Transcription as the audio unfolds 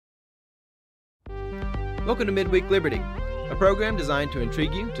Welcome to Midweek Liberty, a program designed to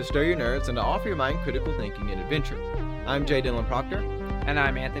intrigue you, to stir your nerves, and to offer your mind critical thinking and adventure. I'm Jay Dillon Proctor. And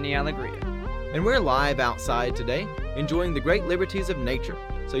I'm Anthony Allegria. And we're live outside today, enjoying the great liberties of nature.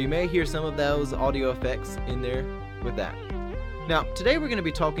 So you may hear some of those audio effects in there with that. Now, today we're going to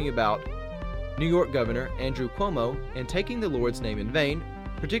be talking about New York Governor Andrew Cuomo and taking the Lord's name in vain,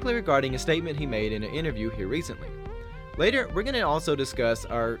 particularly regarding a statement he made in an interview here recently. Later, we're going to also discuss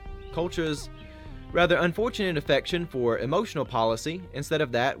our culture's rather unfortunate affection for emotional policy instead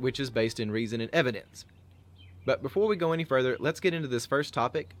of that which is based in reason and evidence. But before we go any further, let's get into this first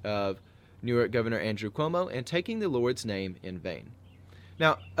topic of New York Governor Andrew Cuomo and taking the Lord's name in vain.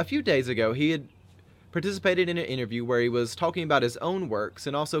 Now, a few days ago, he had participated in an interview where he was talking about his own works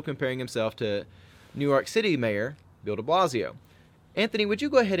and also comparing himself to New York City Mayor Bill de Blasio. Anthony, would you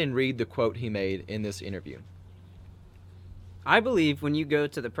go ahead and read the quote he made in this interview? I believe when you go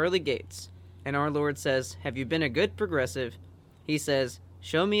to the pearly gates and our Lord says, "Have you been a good progressive?" He says,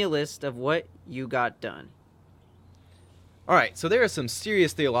 "Show me a list of what you got done." All right, so there are some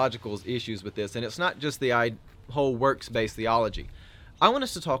serious theological issues with this, and it's not just the whole works-based theology. I want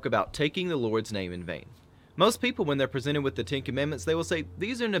us to talk about taking the Lord's name in vain. Most people, when they're presented with the Ten Commandments, they will say,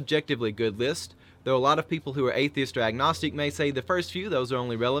 these are an objectively good list, though a lot of people who are atheist or agnostic may say the first few, those are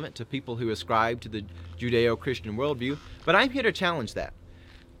only relevant to people who ascribe to the Judeo-Christian worldview, but I'm here to challenge that.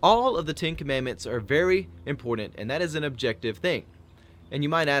 All of the Ten Commandments are very important, and that is an objective thing. And you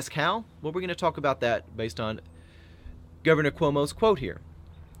might ask how? Well, we're going to talk about that based on Governor Cuomo's quote here.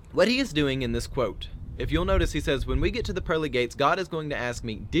 What he is doing in this quote, if you'll notice, he says, when we get to the pearly gates, God is going to ask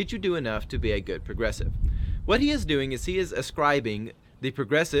me, did you do enough to be a good progressive? What he is doing is he is ascribing the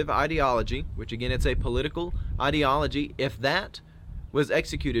progressive ideology, which again, it's a political ideology, if that was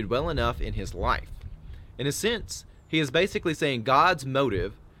executed well enough in his life. In a sense, he is basically saying God's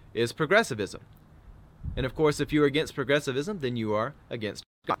motive is progressivism. And of course, if you're against progressivism, then you are against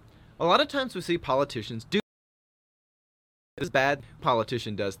God. A lot of times we see politicians do this. Bad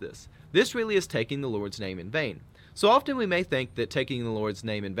politician does this. This really is taking the Lord's name in vain. So often we may think that taking the Lord's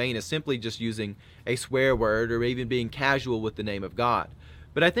name in vain is simply just using a swear word or even being casual with the name of God.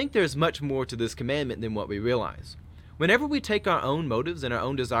 But I think there's much more to this commandment than what we realize. Whenever we take our own motives and our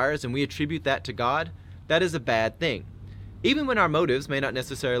own desires and we attribute that to God, that is a bad thing. Even when our motives may not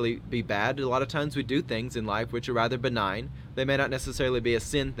necessarily be bad, a lot of times we do things in life which are rather benign. They may not necessarily be a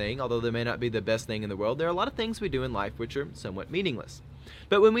sin thing, although they may not be the best thing in the world. There are a lot of things we do in life which are somewhat meaningless.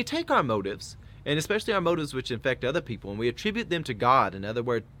 But when we take our motives, and especially our motives which affect other people, and we attribute them to God, in other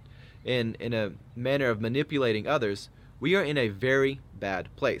words, in a manner of manipulating others, we are in a very bad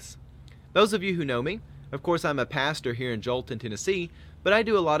place. Those of you who know me, of course I'm a pastor here in Jolton, Tennessee, but I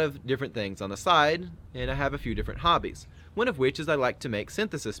do a lot of different things on the side, and I have a few different hobbies. One of which is I like to make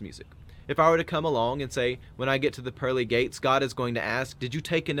synthesis music. If I were to come along and say, when I get to the pearly gates, God is going to ask, did you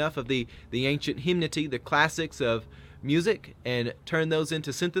take enough of the ancient hymnody, the classics of music, and turn those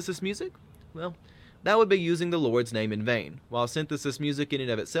into synthesis music? Well, that would be using the Lord's name in vain. While synthesis music in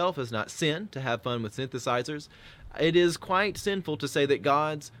and of itself is not sin, to have fun with synthesizers, it is quite sinful to say that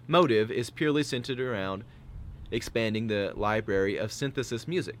God's motive is purely centered around expanding the library of synthesis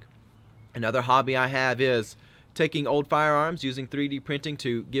music. Another hobby I have is taking old firearms, using 3D printing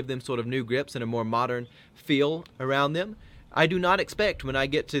to give them sort of new grips and a more modern feel around them. I do not expect when I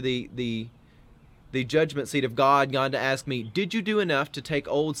get to the judgment seat of God to ask me, did you do enough to take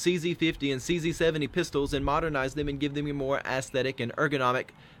old CZ50 and CZ70 pistols and modernize them and give them a more aesthetic and ergonomic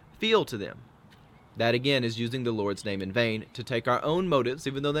feel to them? That again is using the Lord's name in vain to take our own motives,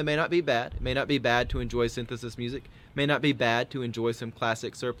 even though they may not be bad. It may not be bad to enjoy synthesis music, may not be bad to enjoy some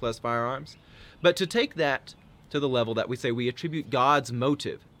classic surplus firearms, but to take that to the level that we say we attribute God's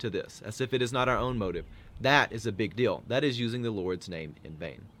motive to this, as if it is not our own motive. That is a big deal. That is using the Lord's name in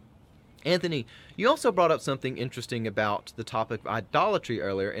vain. Anthony, you also brought up something interesting about the topic of idolatry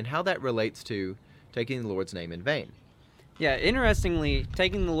earlier and how that relates to taking the Lord's name in vain. Yeah, interestingly,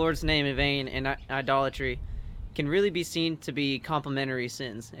 taking the Lord's name in vain and idolatry can really be seen to be complementary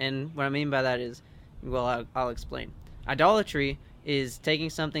sins. And what I mean by that is, well, I'll explain. Idolatry is taking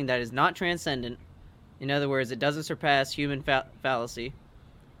something that is not transcendent. In other words, it doesn't surpass human fallacy,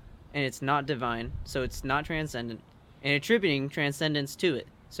 and it's not divine, so it's not transcendent, and attributing transcendence to it,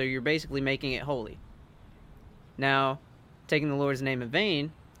 so you're basically making it holy. Now, taking the Lord's name in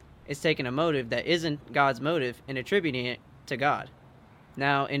vain is taking a motive that isn't God's motive and attributing it to God.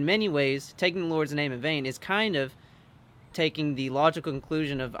 Now, in many ways, taking the Lord's name in vain is kind of taking the logical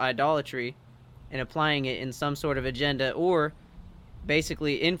conclusion of idolatry and applying it in some sort of agenda, or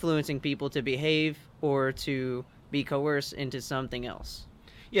basically influencing people to behave or to be coerced into something else.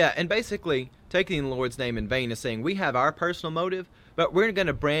 Yeah, and basically, taking the Lord's name in vain is saying we have our personal motive, but we're going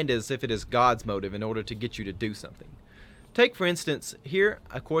to brand it as if it is God's motive in order to get you to do something. Take, for instance, here,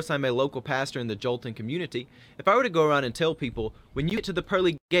 of course, I'm a local pastor in the Jolton community. If I were to go around and tell people, when you get to the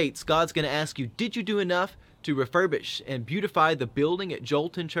pearly gates, God's going to ask you, did you do enough to refurbish and beautify the building at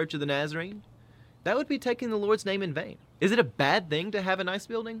Jolton Church of the Nazarene? That would be taking the Lord's name in vain. Is it a bad thing to have a nice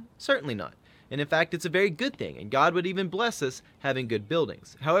building? Certainly not. And in fact, it's a very good thing, and God would even bless us having good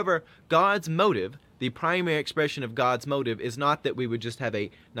buildings. However, God's motive, the primary expression of God's motive, is not that we would just have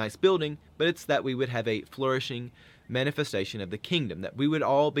a nice building, but it's that we would have a flourishing manifestation of the kingdom, that we would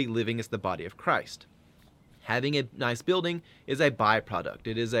all be living as the body of Christ. Having a nice building is a byproduct.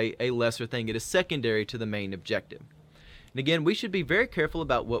 It is a lesser thing. It is secondary to the main objective. And again, we should be very careful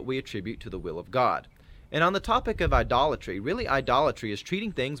about what we attribute to the will of God. And on the topic of idolatry, really idolatry is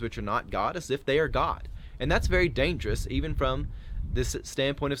treating things which are not God as if they are God. And that's very dangerous, even from this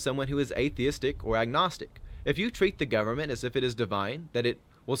standpoint of someone who is atheistic or agnostic. If you treat the government as if it is divine, that it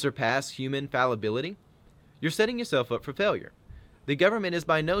will surpass human fallibility, you're setting yourself up for failure. The government is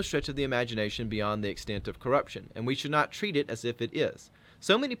by no stretch of the imagination beyond the extent of corruption, and we should not treat it as if it is.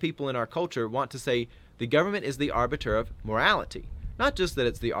 So many people in our culture want to say the government is the arbiter of morality. Not just that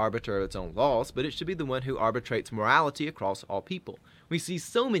it's the arbiter of its own laws, but it should be the one who arbitrates morality across all people. We see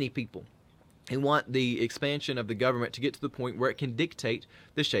so many people who want the expansion of the government to get to the point where it can dictate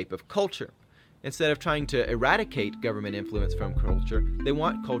the shape of culture. Instead of trying to eradicate government influence from culture, they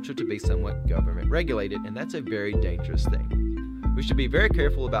want culture to be somewhat government regulated, and that's a very dangerous thing. We should be very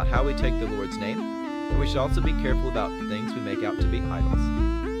careful about how we take the Lord's name, and we should also be careful about the things we make out to be idols.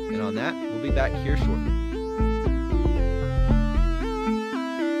 And on that, we'll be back here shortly.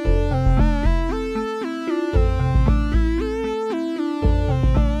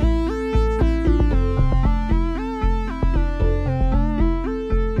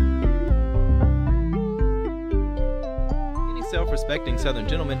 Self-respecting Southern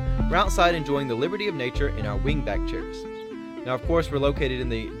gentlemen, we're outside enjoying the liberty of nature in our wingback chairs. Now, of course, we're located in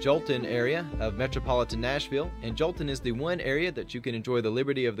the Jolton area of metropolitan Nashville, and Jolton is the one area that you can enjoy the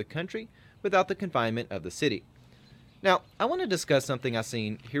liberty of the country without the confinement of the city. Now, I want to discuss something I've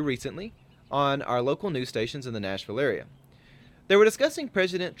seen here recently on our local news stations in the Nashville area. They were discussing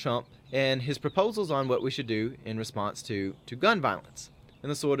President Trump and his proposals on what we should do in response to gun violence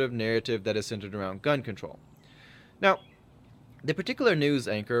and the sort of narrative that is centered around gun control. Now, the particular news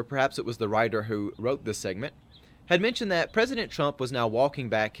anchor, perhaps it was the writer who wrote this segment, had mentioned that President Trump was now walking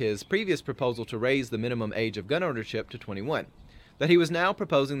back his previous proposal to raise the minimum age of gun ownership to 21, that he was now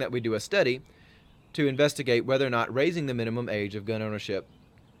proposing that we do a study to investigate whether or not raising the minimum age of gun ownership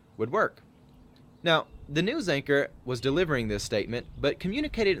would work. Now, the news anchor was delivering this statement, but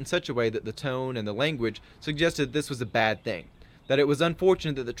communicated in such a way that the tone and the language suggested this was a bad thing, that it was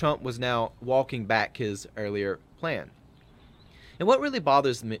unfortunate that the Trump was now walking back his earlier plan. And what really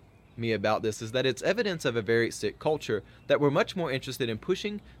bothers me about this is that it's evidence of a very sick culture that we're much more interested in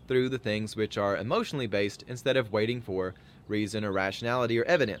pushing through the things which are emotionally based instead of waiting for reason or rationality or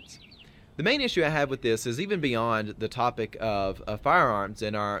evidence. The main issue I have with this is even beyond the topic of firearms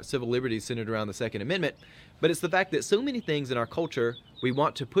and our civil liberties centered around the Second Amendment, but it's the fact that so many things in our culture we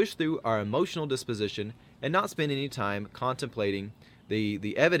want to push through our emotional disposition and not spend any time contemplating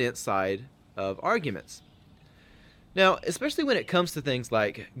the evidence side of arguments. Now, especially when it comes to things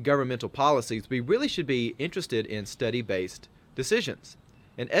like governmental policies, we really should be interested in study-based decisions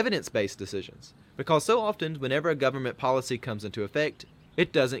and evidence-based decisions, because so often whenever a government policy comes into effect,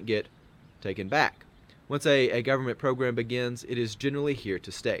 it doesn't get taken back. Once a government program begins, it is generally here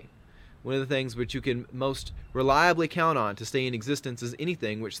to stay. One of the things which you can most reliably count on to stay in existence is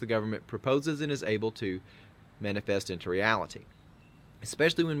anything which the government proposes and is able to manifest into reality.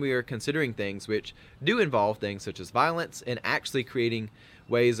 Especially when we are considering things which do involve things such as violence and actually creating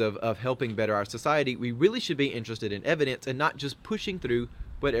ways of helping better our society, we really should be interested in evidence and not just pushing through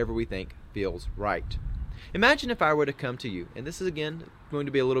whatever we think feels right. Imagine if I were to come to you, and this is again going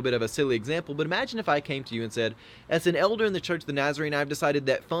to be a little bit of a silly example, but imagine if I came to you and said, as an elder in the Church of the Nazarene, I've decided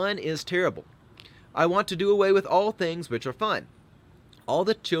that fun is terrible. I want to do away with all things which are fun. All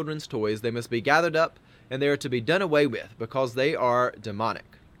the children's toys, they must be gathered up, and they are to be done away with because they are demonic.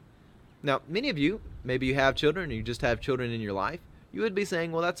 Now, many of you, maybe you have children or you just have children in your life, you would be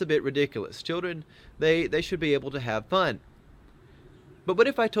saying, well, that's a bit ridiculous. Children, they should be able to have fun. But what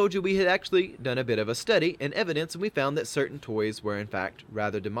if I told you we had actually done a bit of a study and evidence and we found that certain toys were in fact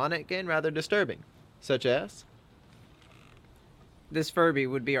rather demonic and rather disturbing, such as? This Furby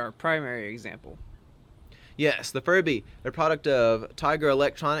would be our primary example. Yes, the Furby, a product of Tiger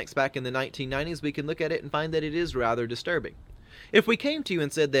Electronics back in the 1990s, we can look at it and find that it is rather disturbing. If we came to you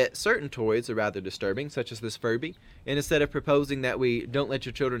and said that certain toys are rather disturbing, such as this Furby, and instead of proposing that we don't let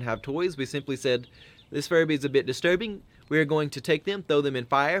your children have toys, we simply said, this Furby is a bit disturbing, we are going to take them, throw them in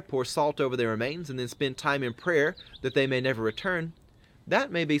fire, pour salt over their remains, and then spend time in prayer that they may never return,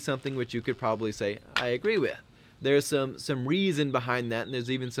 that may be something which you could probably say, I agree with. There's some reason behind that, and there's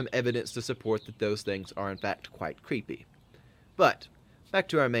even some evidence to support that those things are in fact quite creepy. But, back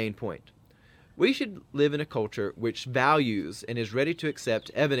to our main point. We should live in a culture which values and is ready to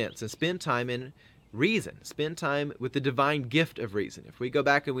accept evidence and spend time in reason. Spend time with the divine gift of reason. If we go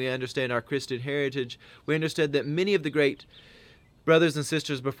back and we understand our Christian heritage, we understood that many of the great brothers and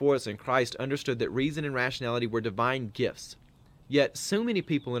sisters before us in Christ understood that reason and rationality were divine gifts. Yet, so many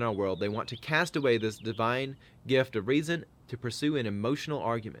people in our world, they want to cast away this divine gift of reason to pursue an emotional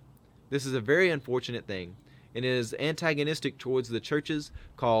argument. This is a very unfortunate thing, and it is antagonistic towards the church's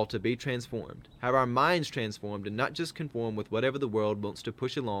call to be transformed, have our minds transformed, and not just conform with whatever the world wants to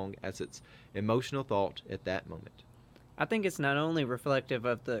push along as its emotional thought at that moment. I think it's not only reflective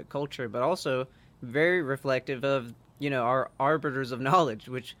of the culture, but also very reflective of, our arbiters of knowledge,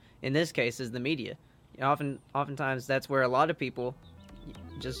 which in this case is the media. Oftentimes that's where a lot of people,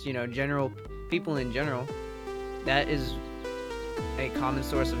 just, general people in general, that is a common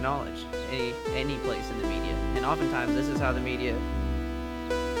source of knowledge, any place in the media. And oftentimes this is how the media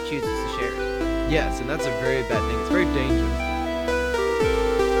chooses to share it. Yes, and that's a very bad thing. It's very dangerous.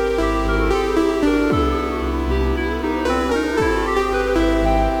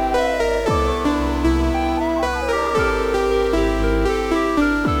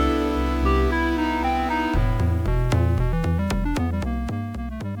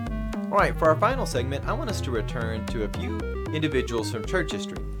 Alright, for our final segment, I want us to return to a few individuals from church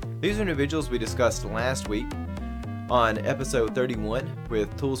history. These are individuals we discussed last week on episode 31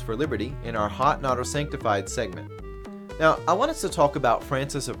 with Tools for Liberty in our Hot Not or Sanctified segment. Now, I want us to talk about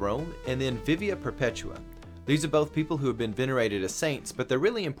Francis of Rome and then Vivia Perpetua. These are both people who have been venerated as saints, but they're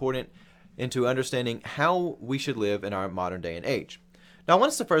really important into understanding how we should live in our modern day and age. Now, I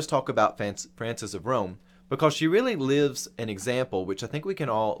want us to first talk about Francis of Rome, because she really lives an example which I think we can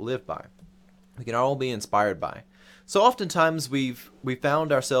all live by. We can all be inspired by. So oftentimes we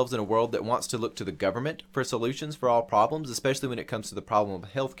found ourselves in a world that wants to look to the government for solutions for all problems, especially when it comes to the problem of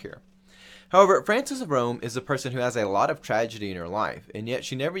healthcare. However, Francis of Rome is a person who has a lot of tragedy in her life, and yet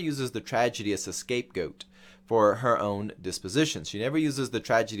she never uses the tragedy as a scapegoat for her own disposition. She never uses the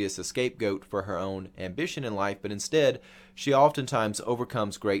tragedy as a scapegoat for her own ambition in life, but instead, she oftentimes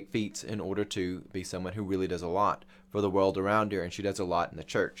overcomes great feats in order to be someone who really does a lot for the world around her, and she does a lot in the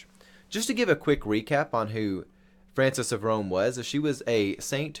church. Just to give a quick recap on who Francis of Rome was, she was a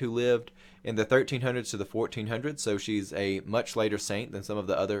saint who lived in the 1300s to the 1400s, so she's a much later saint than some of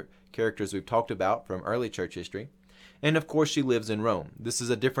the other characters we've talked about from early church history. And of course, she lives in Rome. This is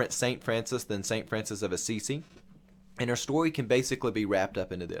a different Saint Francis than Saint Francis of Assisi, and her story can basically be wrapped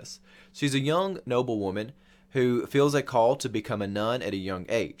up into this. She's a young noblewoman who feels a call to become a nun at a young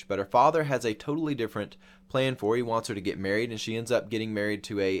age, but her father has a totally different plan for her. He wants her to get married, and she ends up getting married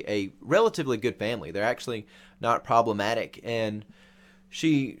to a relatively good family. They're actually not problematic, and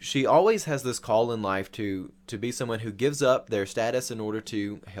she always has this call in life to be someone who gives up their status in order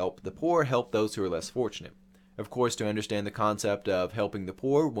to help the poor, help those who are less fortunate. Of course, to understand the concept of helping the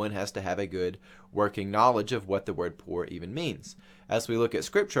poor, one has to have a good working knowledge of what the word poor even means. As we look at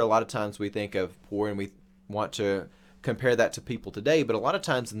Scripture, a lot of times we think of poor and we want to compare that to people today, but a lot of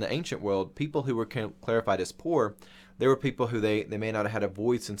times in the ancient world, people who were clarified as poor, they were people who they may not have had a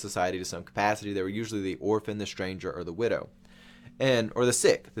voice in society to some capacity. They were usually the orphan, the stranger, or the widow, or the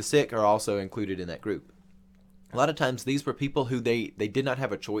sick. The sick are also included in that group. A lot of times these were people who they did not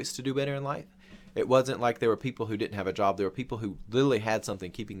have a choice to do better in life. It wasn't like there were people who didn't have a job. There were people who literally had something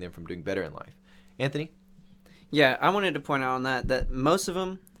keeping them from doing better in life. Anthony? Yeah, I wanted to point out on that most of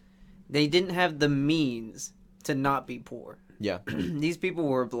them, they didn't have the means to not be poor. Yeah. These people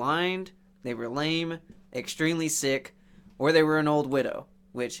were blind, they were lame, extremely sick, or they were an old widow,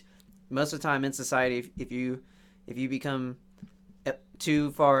 which most of the time in society, if you become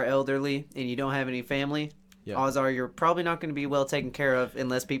too far elderly and you don't have any family, odds are you're probably not going to be well taken care of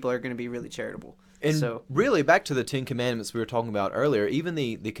unless people are going to be really charitable. And so, really, back to the 10 Commandments we were talking about earlier, even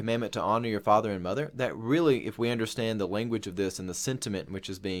the commandment to honor your father and mother, that really, if we understand the language of this and the sentiment which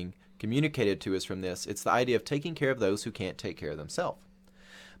is being communicated to us from this, it's the idea of taking care of those who can't take care of themselves.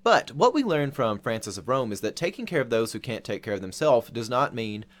 But what we learn from Francis of Rome is that taking care of those who can't take care of themselves does not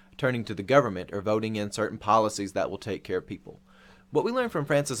mean turning to the government or voting in certain policies that will take care of people. What we learn from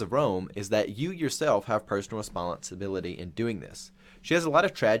Francis of Rome is that you yourself have personal responsibility in doing this. She has a lot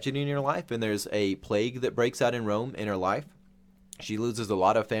of tragedy in her life, and there's a plague that breaks out in Rome in her life. She loses a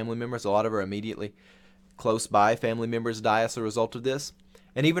lot of family members. A lot of her immediately close by family members die as a result of this.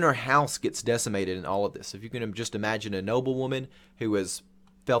 And even her house gets decimated in all of this. If you can just imagine a noblewoman who has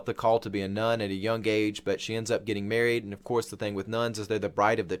felt the call to be a nun at a young age, but she ends up getting married. And of course, the thing with nuns is they're the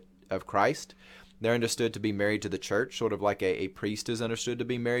bride of Christ. They're understood to be married to the church, sort of like a priest is understood to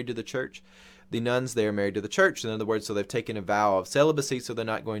be married to the church. The nuns, they are married to the church. In other words, so they've taken a vow of celibacy, so they're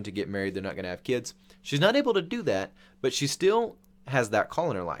not going to get married. They're not going to have kids. She's not able to do that, but she still has that call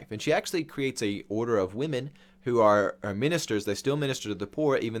in her life. And she actually creates a order of women who are ministers. They still minister to the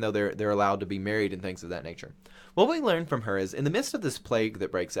poor, even though they're allowed to be married and things of that nature. What we learn from her is, in the midst of this plague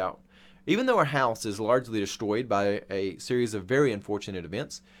that breaks out, even though her house is largely destroyed by a series of very unfortunate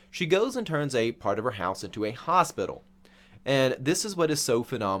events, she goes and turns a part of her house into a hospital. And this is what is so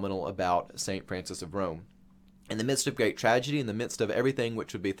phenomenal about St. Frances of Rome. In the midst of great tragedy, in the midst of everything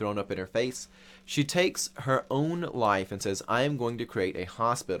which would be thrown up in her face, she takes her own life and says, I am going to create a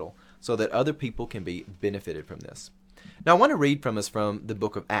hospital so that other people can be benefited from this. Now, I want to read from us from the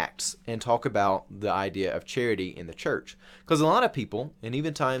book of Acts and talk about the idea of charity in the church. Because a lot of people, and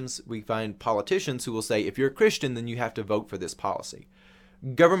even times we find politicians who will say, if you're a Christian, then you have to vote for this policy.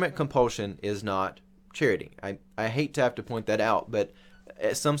 Government compulsion is not charity. I hate to have to point that out, but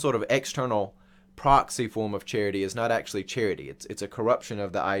some sort of external proxy form of charity is not actually charity. It's a corruption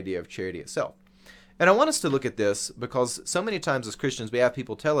of the idea of charity itself. And I want us to look at this because so many times as Christians we have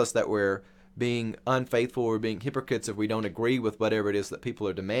people tell us that we're being unfaithful or being hypocrites if we don't agree with whatever it is that people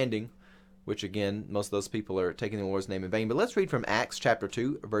are demanding, which again, most of those people are taking the Lord's name in vain. But let's read from Acts chapter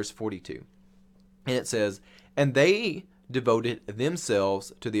 2, verse 42. And it says, And they devoted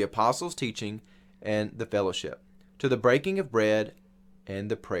themselves to the apostles' teaching and the fellowship, to the breaking of bread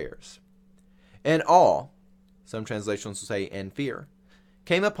and the prayers. And awe, some translations will say, and fear,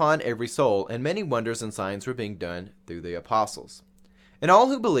 came upon every soul, and many wonders and signs were being done through the apostles. And all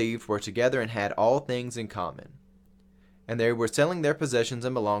who believed were together and had all things in common. And they were selling their possessions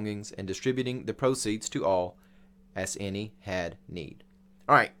and belongings and distributing the proceeds to all as any had need.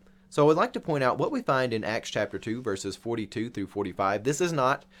 All right, so I would like to point out what we find in Acts chapter 2, verses 42 through 45. This is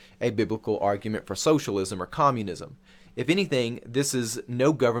not a biblical argument for socialism or communism. If anything, this is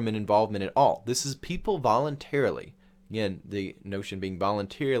no government involvement at all. This is people voluntarily. Again, the notion being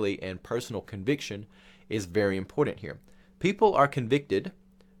voluntarily and personal conviction is very important here. People are convicted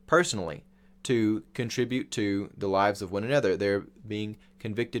personally to contribute to the lives of one another. They're being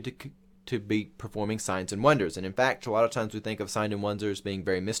convicted to be performing signs and wonders. And in fact, a lot of times we think of signs and wonders being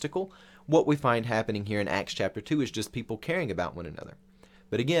very mystical. What we find happening here in Acts chapter 2 is just people caring about one another.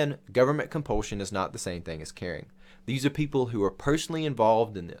 But again, government compulsion is not the same thing as caring. These are people who are personally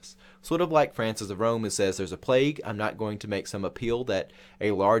involved in this. Sort of like Frances of Rome, who says there's a plague. I'm not going to make some appeal that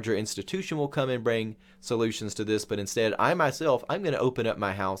a larger institution will come and bring solutions to this, but instead I'm going to open up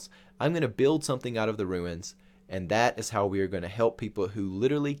my house. I'm going to build something out of the ruins, and that is how we are going to help people who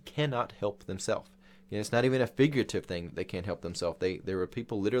literally cannot help themselves. It's not even a figurative thing that they can't help themselves. There were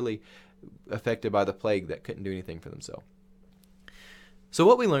people literally affected by the plague that couldn't do anything for themselves. So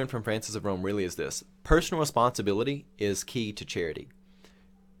what we learn from Frances of Rome really is this. Personal responsibility is key to charity.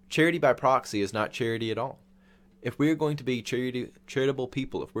 Charity by proxy is not charity at all. If we are going to be charitable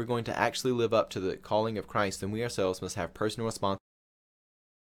people, if we're going to actually live up to the calling of Christ, then we ourselves must have personal responsibility.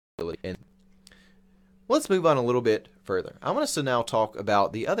 And let's move on a little bit further. I want us to now talk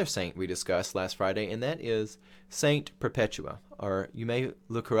about the other saint we discussed last Friday, and that is Saint Perpetua. Or you may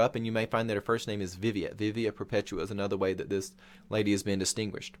look her up and you may find that her first name is Vivia. Vivia Perpetua is another way that this lady has been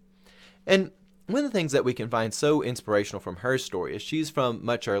distinguished. And one of the things that we can find so inspirational from her story is she's from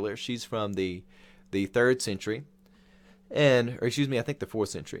much earlier. She's from the 3rd century, I think the 4th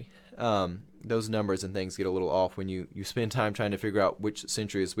century. Those numbers and things get a little off when you spend time trying to figure out which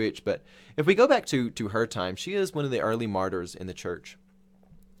century is which. But if we go back to her time, she is one of the early martyrs in the church.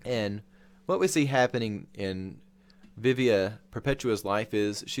 And what we see happening in Vivia Perpetua's life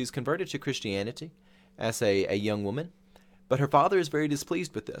is she's converted to Christianity as a young woman, but her father is very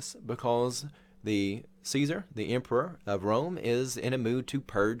displeased with this because the Caesar, the emperor of Rome, is in a mood to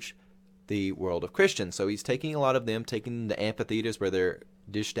purge the world of Christians. So he's taking a lot of them, taking the amphitheaters where they're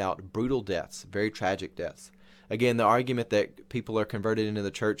dished out brutal deaths, very tragic deaths. Again, the argument that people are converted into the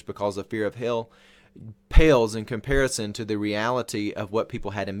church because of fear of hell pales in comparison to the reality of what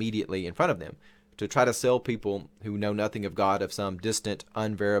people had immediately in front of them. To try to sell people who know nothing of God of some distant,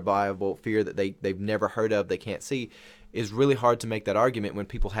 unverifiable fear that they've never heard of, they can't see, is really hard to make that argument when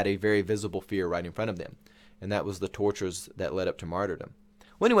people had a very visible fear right in front of them. And that was the tortures that led up to martyrdom.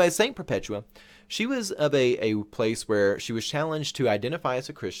 Well, anyway, St. Perpetua, she was of a place where she was challenged to identify as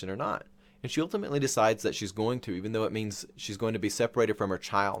a Christian or not. And she ultimately decides that she's going to, even though it means she's going to be separated from her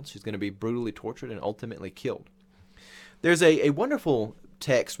child. She's going to be brutally tortured and ultimately killed. There's a wonderful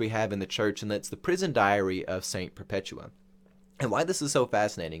text we have in the church, and that's the prison diary of Saint Perpetua. And why this is so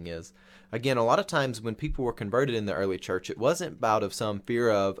fascinating is, again, a lot of times when people were converted in the early church, it wasn't out of some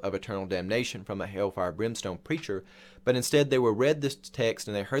fear of eternal damnation from a hellfire brimstone preacher, but instead they were read this text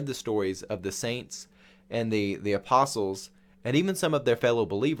and they heard the stories of the saints and the apostles and even some of their fellow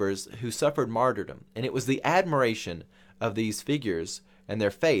believers who suffered martyrdom. And it was the admiration of these figures and their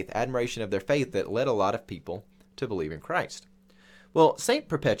faith, admiration of their faith, that led a lot of people to believe in Christ. Well, Saint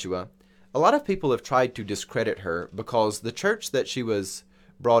Perpetua, a lot of people have tried to discredit her because the church that she was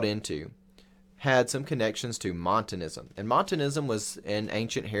brought into had some connections to Montanism. And Montanism was an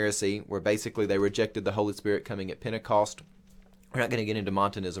ancient heresy where basically they rejected the Holy Spirit coming at Pentecost. We're not going to get into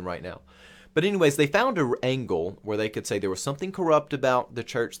Montanism right now. But anyways, they found an angle where they could say there was something corrupt about the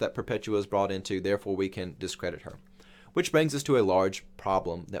church that Perpetua was brought into, therefore we can discredit her. Which brings us to a large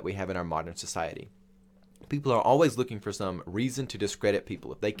problem that we have in our modern society. People are always looking for some reason to discredit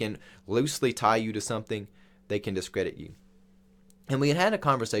people. If they can loosely tie you to something, they can discredit you. And we had a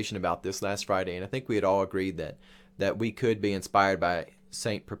conversation about this last Friday, and I think we had all agreed that we could be inspired by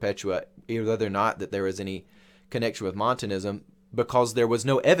Saint Perpetua, whether or not that there is any connection with Montanism, because there was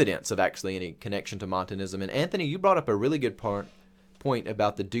no evidence of actually any connection to Montanism. And Anthony, you brought up a really good point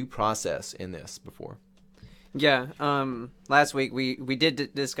about the due process in this before. Yeah, last week we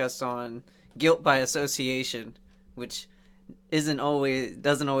did discuss on guilt by association, which doesn't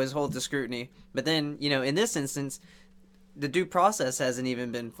always hold to scrutiny. But then, in this instance, the due process hasn't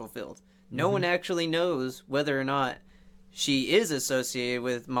even been fulfilled. No one actually knows whether or not she is associated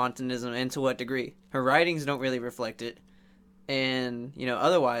with Montanism and to what degree. Her writings don't really reflect it. And,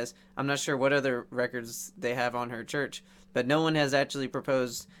 otherwise, I'm not sure what other records they have on her church, but no one has actually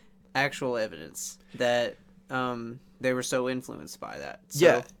proposed actual evidence that they were so influenced by that. So,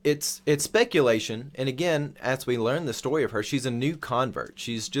 yeah, it's speculation. And again, as we learn the story of her, she's a new convert.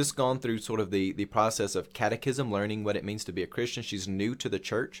 She's just gone through sort of the process of catechism, learning what it means to be a Christian. She's new to the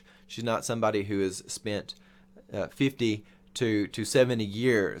church. She's not somebody who has spent 50 to 70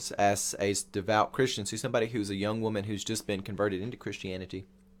 years as a devout Christian. She's somebody who's a young woman who's just been converted into Christianity.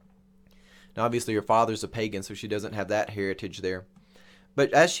 Now, obviously, her father's a pagan, so she doesn't have that heritage there.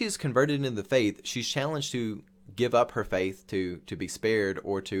 But as she's converted into the faith, she's challenged to give up her faith to be spared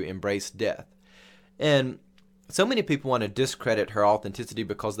or to embrace death. And so many people want to discredit her authenticity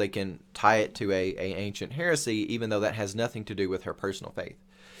because they can tie it to a ancient heresy, even though that has nothing to do with her personal faith.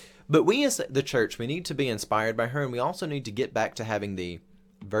 But we as the church, we need to be inspired by her, and we also need to get back to having the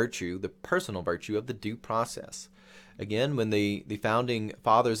virtue, the personal virtue of the due process. Again, when the founding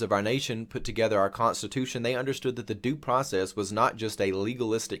fathers of our nation put together our Constitution, they understood that the due process was not just a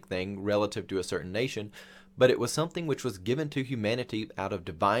legalistic thing relative to a certain nation, but it was something which was given to humanity out of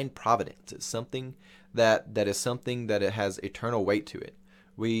divine providence. It's something that it has eternal weight to it.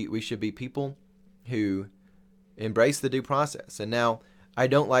 We should be people who embrace the due process. And now, I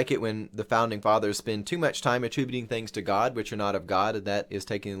don't like it when the founding fathers spend too much time attributing things to God which are not of God, and that is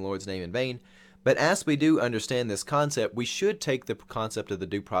taking the Lord's name in vain. But as we do understand this concept, we should take the concept of the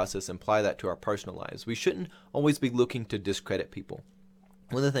due process and apply that to our personal lives. We shouldn't always be looking to discredit people.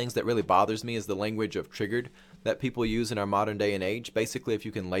 One of the things that really bothers me is the language of triggered that people use in our modern day and age. Basically, if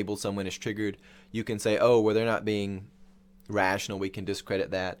you can label someone as triggered, you can say, oh, well, they're not being rational, we can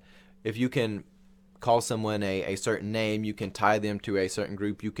discredit that. If you can call someone a certain name, you can tie them to a certain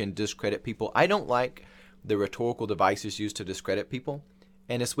group, you can discredit people. I don't like the rhetorical devices used to discredit people.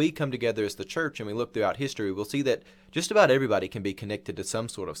 And as we come together as the church and we look throughout history, we'll see that just about everybody can be connected to some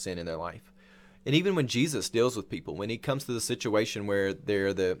sort of sin in their life. And even when Jesus deals with people, when he comes to the situation where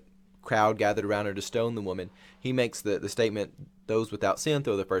they're the crowd gathered around her to stone the woman, he makes the statement, those without sin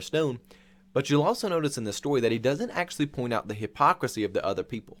throw the first stone. But you'll also notice in the story that he doesn't actually point out the hypocrisy of the other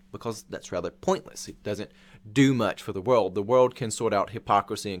people, because that's rather pointless. It doesn't do much for the world. The world can sort out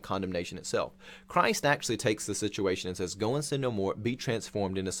hypocrisy and condemnation itself. Christ actually takes the situation and says, go and sin no more, be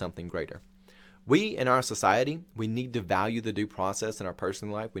transformed into something greater. We, in our society, we need to value the due process in our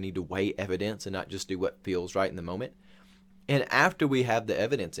personal life. We need to weigh evidence and not just do what feels right in the moment. And after we have the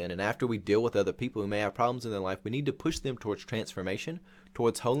evidence in, and after we deal with other people who may have problems in their life, we need to push them towards transformation,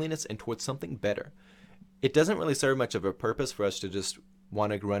 towards holiness, and towards something better. It doesn't really serve much of a purpose for us to just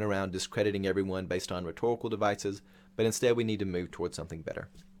want to run around discrediting everyone based on rhetorical devices, but instead we need to move towards something better.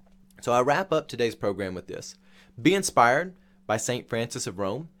 So I wrap up today's program with this. Be inspired by St. Frances of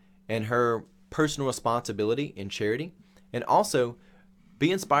Rome and her personal responsibility in charity, and also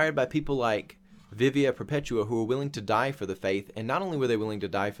be inspired by people like Vivia Perpetua who were willing to die for the faith, and not only were they willing to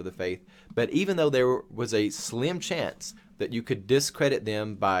die for the faith, but even though there was a slim chance that you could discredit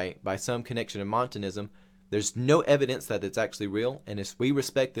them by some connection of Montanism, there's no evidence that it's actually real, and if we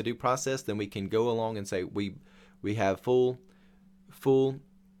respect the due process, then we can go along and say we have full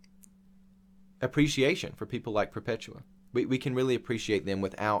appreciation for people like Perpetua. We can really appreciate them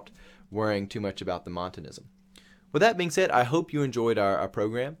without worrying too much about the Montanism. With that being said, I hope you enjoyed our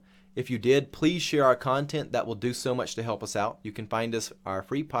program. If you did, please share our content. That will do so much to help us out. You can find our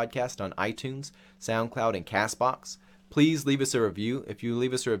free podcast on iTunes, SoundCloud, and CastBox. Please leave us a review. If you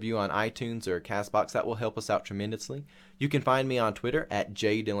leave us a review on iTunes or CastBox, that will help us out tremendously. You can find me on Twitter at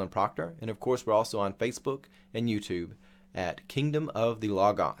 @JDylanProctor. And of course, we're also on Facebook and YouTube at Kingdom of the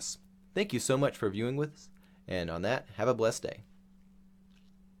Logos. Thank you so much for viewing with us. And on that, have a blessed day.